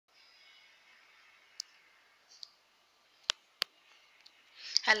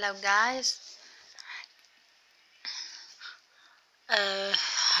Hello guys,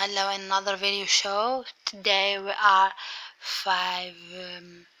 hello another video show. Today we are 5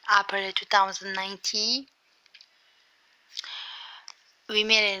 April 2019. We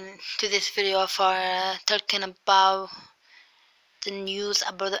made into this video for talking about the news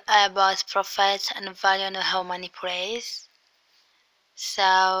about the aBOT profits and value and how many praise.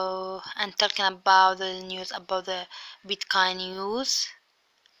 So, and talking about the news about the Bitcoin news,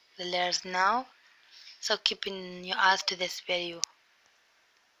 the layers now. So keeping your eyes to this video.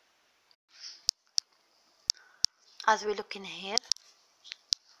 As we look in here,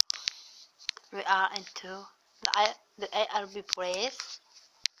 we are into the ARB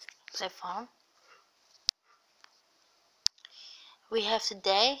platform. We have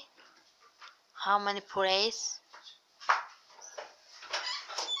today how many praise.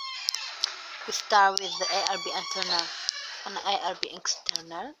 We start with the ARB internal and ARB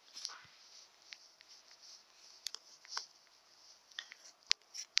external.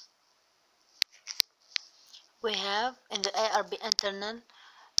 We have in the ARB internal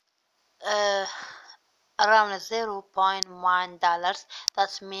around $0.1.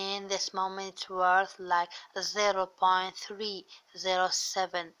 That means this moment it's worth like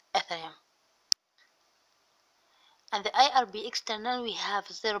 0.307 Ethereum. And the ARB external we have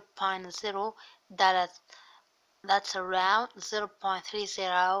 $0.0. That's around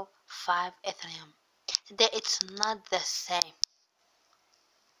 0.305 Ethereum. Today it's not the same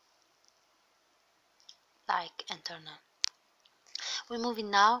like internal. We're moving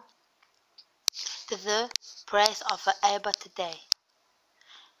now to the price of aBOT today.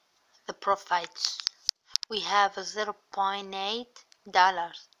 The profits. We have $0.8.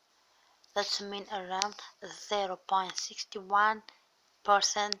 That's mean around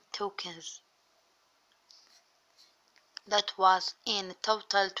 0.61% tokens. That was in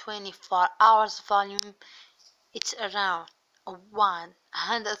total 24 hours volume. It's around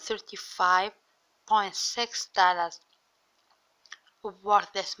 $135.6.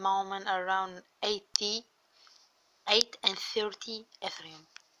 Worth this moment around 88 and 30 Ethereum.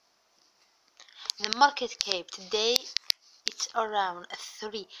 The market cap today it's around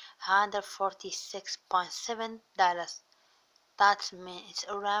 $346.7. That means it's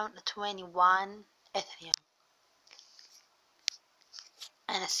around 21 Ethereum.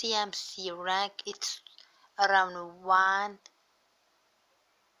 And a CMC rank it's around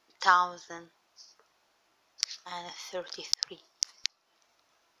 1033.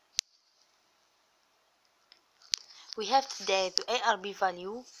 We have today the ARB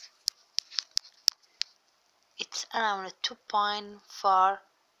value. It's around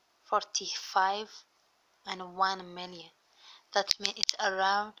 2.445 and 1 million. That means it's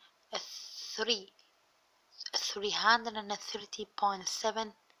around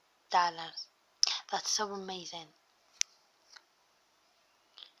 $330.7. That's so amazing.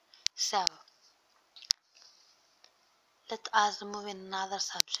 So let us move in another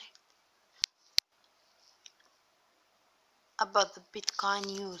subject about the Bitcoin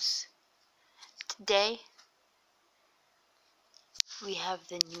news. Today we have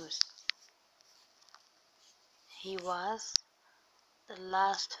the news. He was the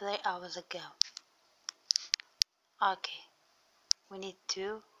last 3 hours ago. Okay, we need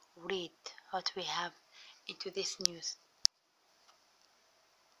to read what we have into this news.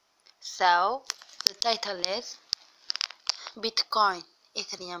 So the title is Bitcoin,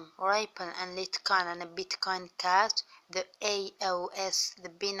 Ethereum, Ripple and Litecoin and Bitcoin Cash, the AOS, the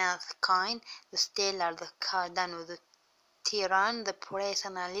Binance Coin, the Stellar, the Cardano, the Tehran, the Price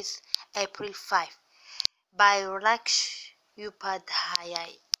Analyst, April 5, by wich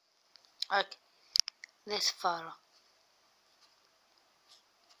Upadhyay. Okay, let's follow.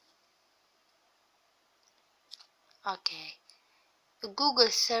 Okay, Google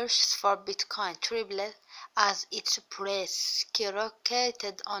searches for Bitcoin tripled as its price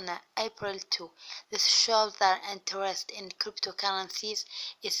skyrocketed on April 2. This shows that interest in cryptocurrencies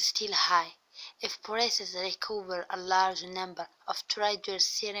is still high. If prices recover, a large number of traders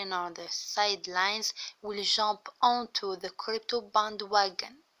sitting on the sidelines will jump onto the crypto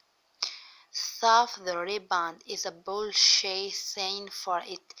bandwagon. Thus, the rebound is a bullshit saying for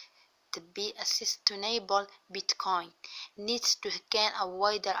it to be a sustainable. Bitcoin needs to gain a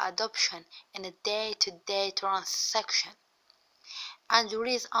wider adoption in a day-to-day transaction.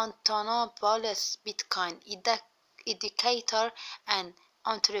 Andreas Antonopoulos, Bitcoin educator and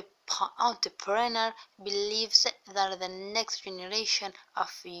entrepreneur, believes that the next generation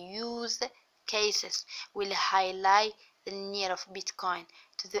of use cases will highlight the need of Bitcoin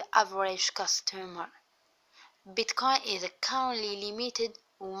to the average customer. Bitcoin is currently limited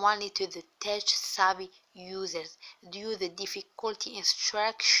only to the tech-savvy users due to the difficulty in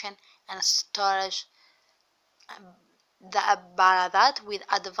extraction and storage. But with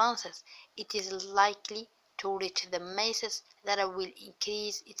advances, it is likely to reach the masses that will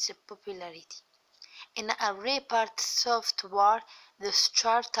increase its popularity. In a report software, the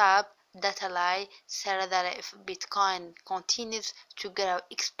startup Datalai said that if Bitcoin continues to grow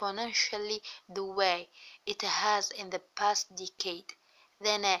exponentially the way it has in the past decade,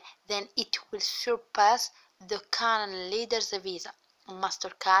 then it will surpass the current leaders Visa,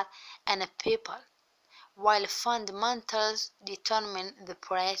 MasterCard, and PayPal. While fundamentals determine the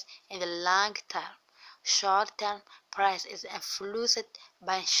price in the long term, short-term price is influenced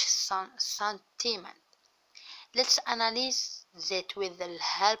by sentiment. Let's analyze that with the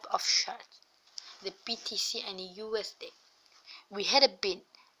help of charts. The BTC and USD. We had been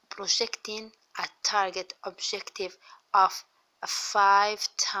projecting a target objective of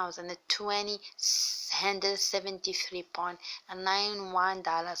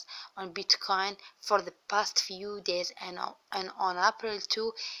 $5,273.91 on Bitcoin for the past few days, and on April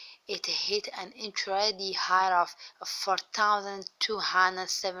 2 it hit an intraday high of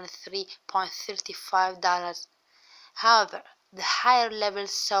 $4,273.35. However, the higher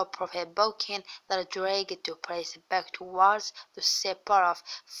levels saw profit booking that dragged the price back towards the support of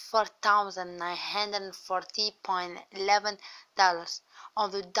 $4,940.11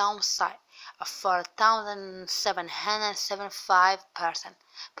 on the downside of $4,775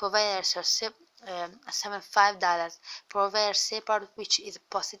 $75 provider support, which is a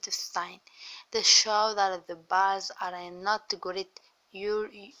positive sign. They show that the bars are in not great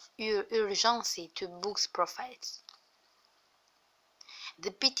urgency to boost profits.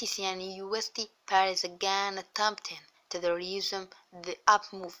 The BTC and USD pair is again attempting to resume the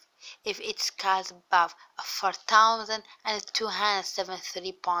up move if it scales above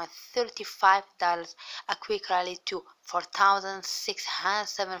 $4,273.35, equivalently to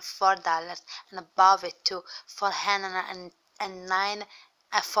 $4,674, and above it to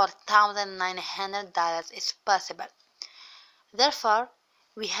 $4,900 is possible. Therefore,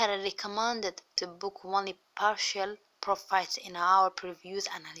 we had recommended to book only partial profits in our previous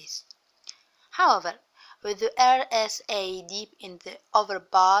analysis. However, with the RSI deep in the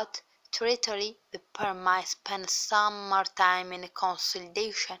overbought territory, the pair might spend some more time in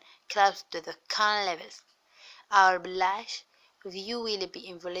consolidation close to the current levels. Our bullish view will be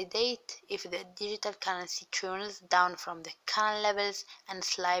invalidated if the digital currency trends down from the current levels and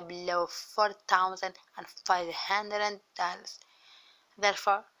slide below $4,500.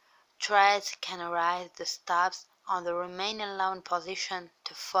 Therefore, trades can raise the stops on the remaining long position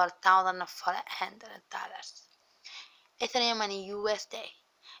to $4,400. Ethereum and USD.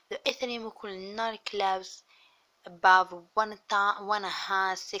 The Ethereum could not close above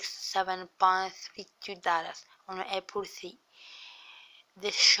 $167.32 on April 3.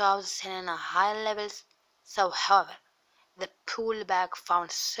 This shows selling at higher levels. So, however, the pullback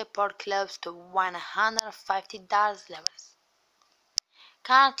found support close to $150 levels.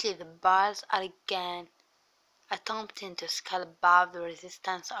 Currently, the bars are again attempting to scale above the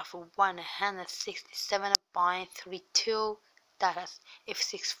resistance of $167.32. If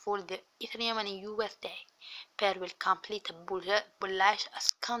successful, the Ethereum and USD pair will complete a bullish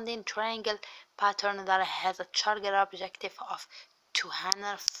ascending triangle pattern that has a target objective of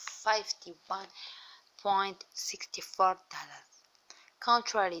 $251.64.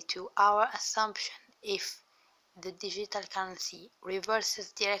 Contrary to our assumption, if the digital currency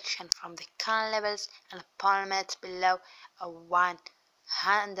reverses direction from the current levels and plummets below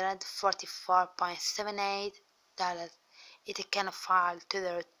 $144.78, it can fall to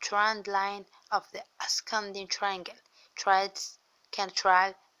the trend line of the ascending triangle. Trades can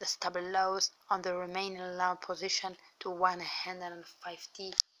trail the stable lows on the remaining long position to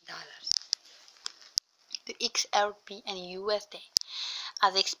 $150. The XRP and USD.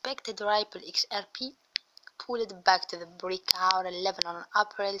 As expected, Ripple XRP pulled back to the breakout level on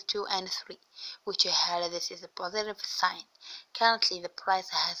April 2 and 3, which ahead this is a positive sign. Currently, the price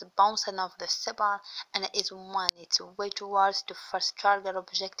has bounced off the support and is on its way towards the first target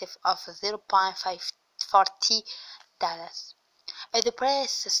objective of $0.540. If the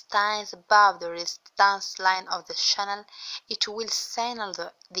price stands above the resistance line of the channel, it will signal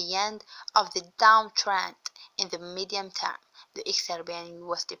the end of the downtrend in the medium term. The XRP and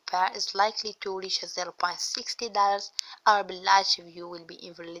USD pair is likely to reach $0.60. Our bullish view will be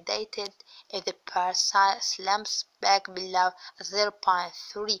invalidated if the pair slumps back below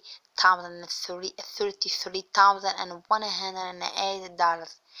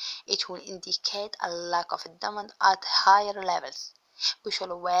 $33,108. It will indicate a lack of demand at higher levels. We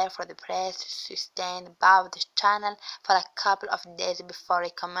shall wait for the price to sustain above the channel for a couple of days before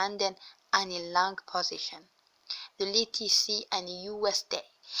recommending any long position. The LTC and USD.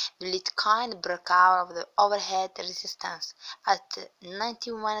 The Litecoin broke out of the overhead resistance at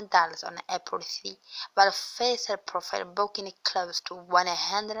 $91 on April 3, but faced a profile booking close to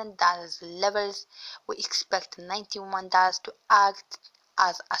 $100 levels. We expect $91 to act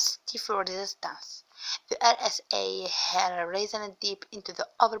as a stiff resistance. The RSA had risen deep into the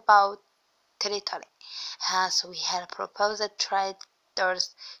overbought territory, hence we had proposed that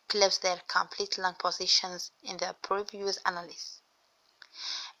traders close their complete long positions in the previous analysis.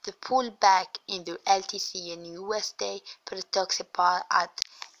 The pullback in the LTC and USD pre-took support at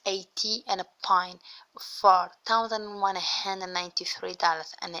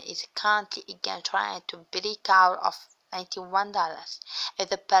 $80.4,193 and is currently again trying to break out of $91. If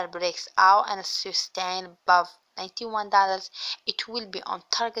the pair breaks out and sustains above $91, it will be on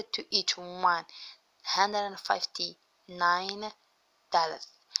target to each $159.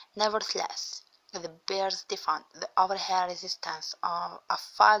 Nevertheless, if the bears defend the overhead resistance of a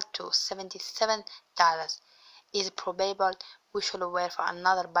fall to $77 is probable, we should wait for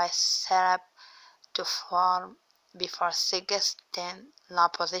another buy setup to form before suggesting long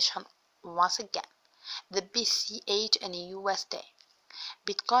position once again. The BCH and USD.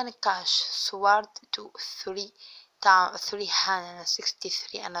 Bitcoin Cash soared to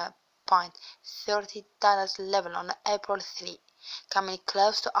 $363.30 level on April 3, coming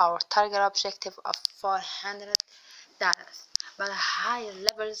close to our target objective of $400, but higher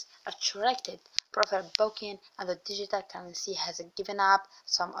levels attracted profit booking, and the digital currency has given up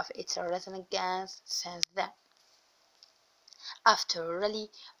some of its recent gains since then. After a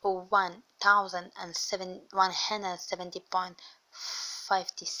rally of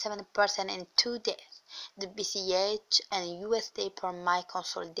 1,170.57% in 2 days, the BCH and USD per might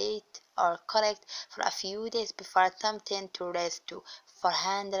consolidate or correct for a few days before attempting to raise to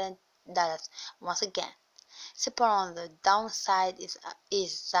 $400 once again. Support on the downside is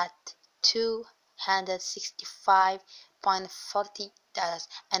at $265.40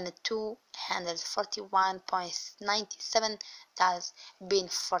 and $241.97, being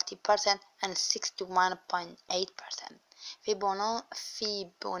 40% and 61.8%.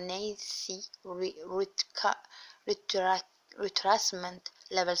 Fibonacci retracement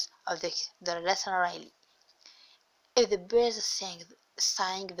levels of the recent rally. If the bears seeing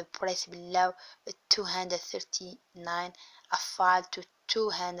the price below $239, a fall to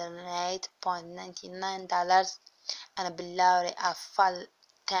 $208.99, and below a fall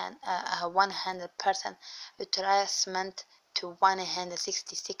 100% retracement to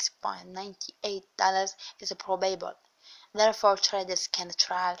 $166.98 is probable. Therefore, traders can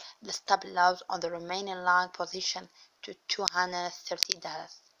try the stop loss on the remaining long position to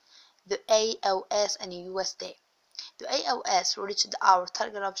 $230. The AOS and USD. The AOS reached our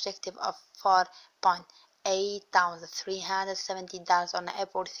target objective of $4,8370 on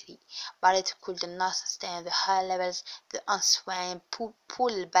April 3, but it could not sustain the high levels. The ensuing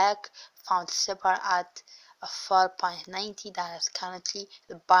pullback found support at $4.90. Currently,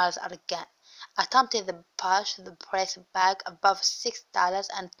 the buyers are again attempting to push the price back above $6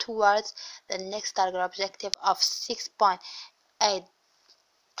 and towards the next target objective of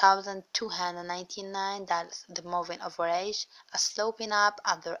 $6,299. The moving average, sloping up,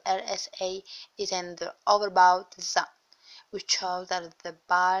 and the RSA is in the overbought zone, which shows that the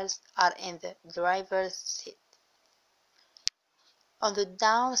buyers are in the driver's seat. On the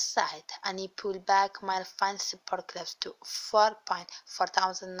downside, any pullback might find support close to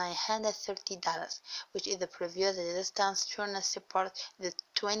 $4,930, which is the previous resistance during support the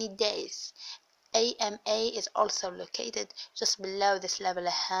 20 days. AMA is also located just below this level,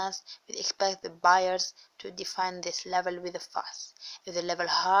 hence we expect the buyers to define this level with a fuss. If the level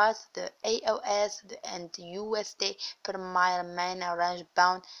holds, the AOS and the USD per mile remain range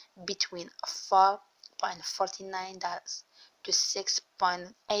bound between $4.49 to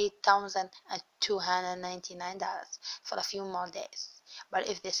 $6,8299 for a few more days. But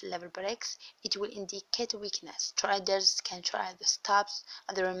if this level breaks, it will indicate weakness. Traders can try the stops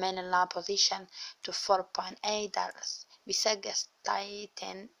at the remaining long position to $4.8. We suggest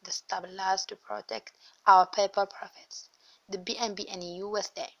tightening the stop loss to protect our paper profits. The BNB and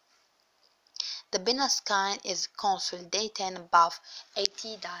USD. The Bitcoin is consolidating above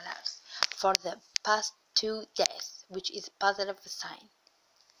 $80 for the past 2 days, which is a positive sign.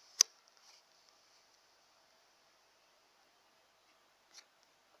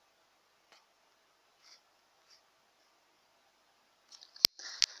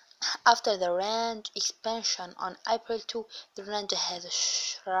 After the range expansion on April 2, the range has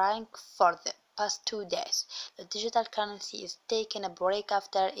shrunk for the past 2 days. The digital currency is taking a break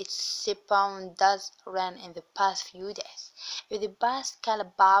after its rebound does ran in the past few days. If the bar scale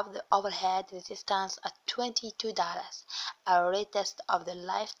above the overhead resistance at $22, a retest of the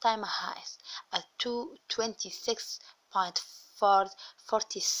lifetime highs at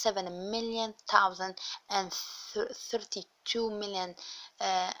 226.47 million thousand and 32 million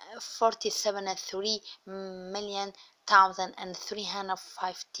 47.3 million thousand and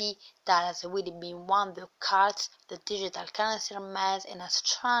 $350 will be one the cards. The digital currency remains in a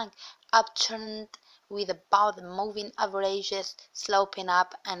strong uptrend with about the moving averages sloping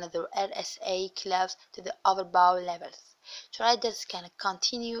up and the RSI close to the overbought levels. Traders can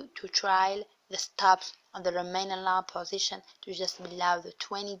continue to trail the stops on the remaining long position to just below the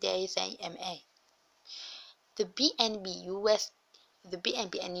 20-day AMA. The BNB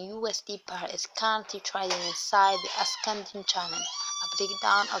and USD pair is currently trading inside the ascending channel. A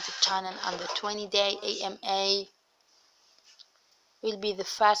breakdown of the channel on the 20-day AMA will be the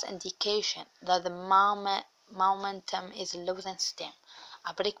first indication that the momentum is losing steam.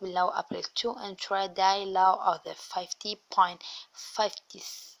 A break below April 2 intraday low of the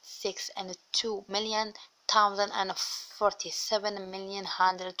 50.56 and 2 million thousand and 47 million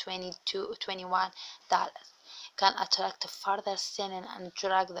 $121 can attract further selling and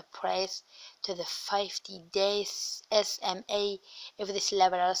drag the price to the 50-day SMA. If this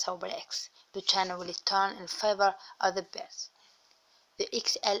level also breaks, the channel will turn in favor of the bears. The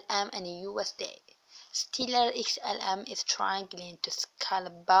XLM and USD. Stellar XLM is struggling to scale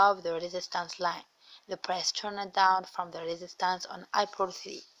above the resistance line. The price turned down from the resistance on April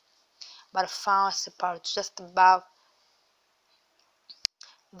 3, but found support just above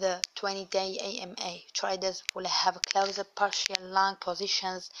the 20-day AMA. Traders will have closed partial long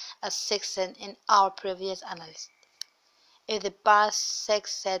positions as succeeded in our previous analysis. If the bar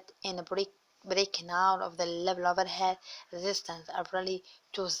succeeds in breaking out of the level overhead resistance of rally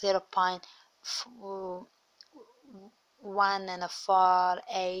to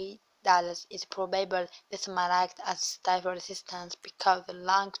 0.148 is probable this might act as stable resistance because the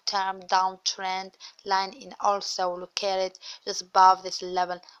long-term downtrend line is also located just above this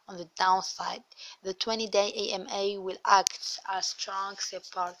level on the downside. The 20-day AMA will act as strong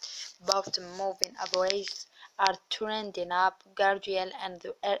support. Both moving averages are trending up gradually and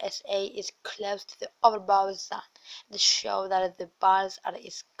the RSI is close to the overbought zone. This shows that the bars are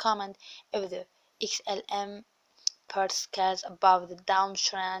is common if the XLM pair scales above the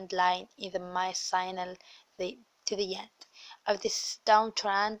downtrend line in the my signal to the end. If this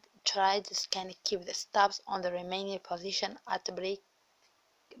downtrend, traders can keep the stops on the remaining position at break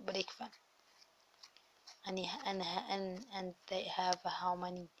even. And they have how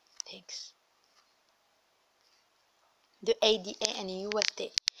many things? The ADA and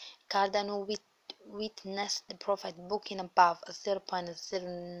USD. Cardano witnessed the profit booking above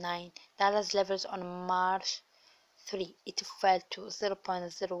 $0.09 levels on March 3. It fell to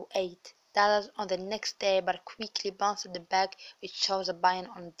 $0.08 on the next day but quickly bounced back, which shows a buying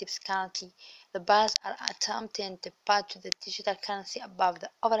on dips currently. The buyers are attempting to patch the digital currency above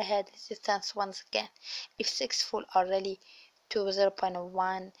the overhead resistance once again. If successful, a rally to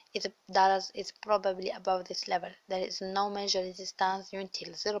 $0.1 is probably above this level. There is no major resistance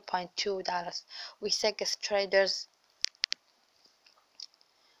until $0.2. We suggest traders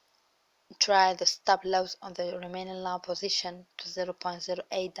try the stop loss on the remaining long position to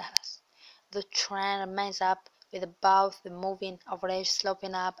 $0.08. The trend remains up with both the moving average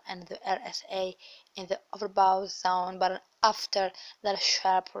sloping up and the RSI in the overbought zone, but after that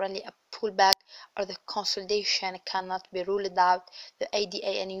sharp rally, a pullback or the consolidation cannot be ruled out. The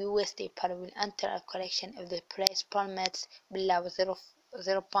ADA and USD pair will enter a correction if the price plummets below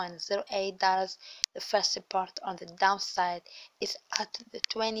 $0.08. The first support on the downside is at the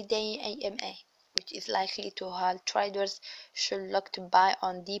 20-day AMA, which is likely to hold. Traders should look to buy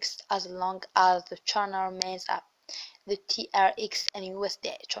on dips as long as the channel remains up. The TRX and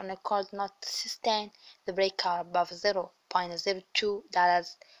USD channel could not sustain the breakout above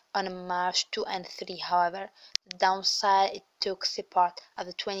 $0.02 on March 2 and 3. However, the downside it took support at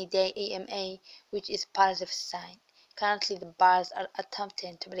the 20-day AMA, which is a positive sign. Currently, the buyers are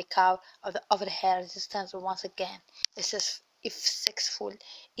attempting to break out of the overhead resistance once again. If successful,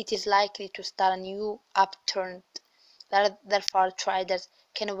 it is likely to start a new upturn. Therefore, traders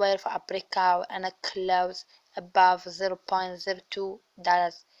can wait for a breakout and a close above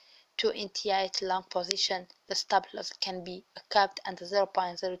 $0.02 to initiate long position. The stop loss can be kept at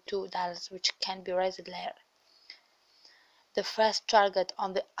 $0.02, which can be raised later. The first target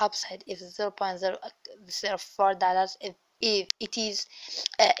on the upside is $0.004. If it is,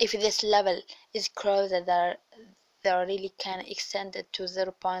 if this level is crossed, there really can extend it to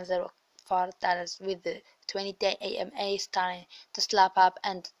 $0.04 with the 20-day AMA starting to slap up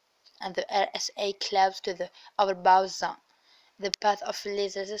and the RSA collapse to the overbought zone. The path of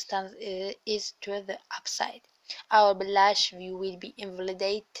least resistance is to the upside. Our bullish view will be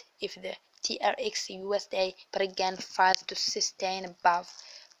invalidated if the TRX USD per again fails to sustain above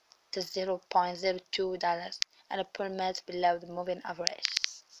the $0.02 and permits below the moving average.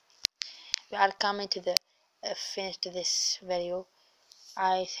 We are coming to the finish to this video.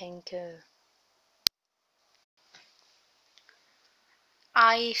 I think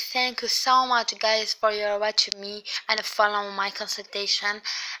I thank you so much guys for your watching me and following my consultation,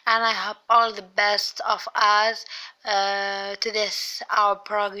 and I hope all the best of us to this our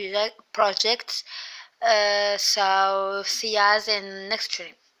projects. So see us in next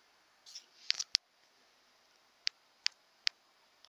stream.